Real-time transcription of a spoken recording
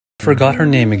Forgot her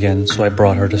name again, so I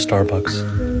brought her to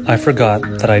Starbucks. I forgot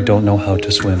that I don't know how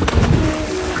to swim.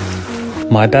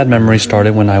 My bad memory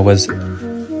started when I was...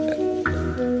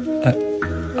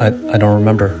 I don't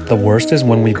remember. The worst is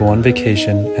when we go on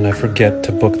vacation and I forget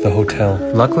to book the hotel.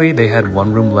 Luckily, they had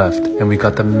one room left and we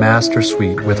got the master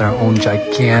suite with our own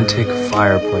gigantic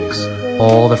fireplace.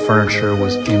 All the furniture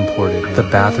was imported. The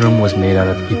bathroom was made out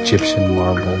of Egyptian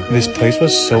marble. This place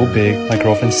was so big, my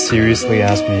girlfriend seriously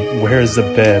asked me, "Where is the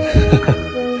bed?"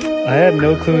 I had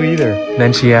no clue either.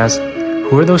 Then she asked,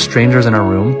 "Who are those strangers in our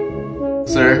room?"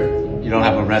 Sir, you don't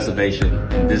have a reservation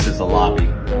and this is the lobby.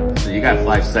 So you got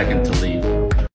 5 seconds to leave.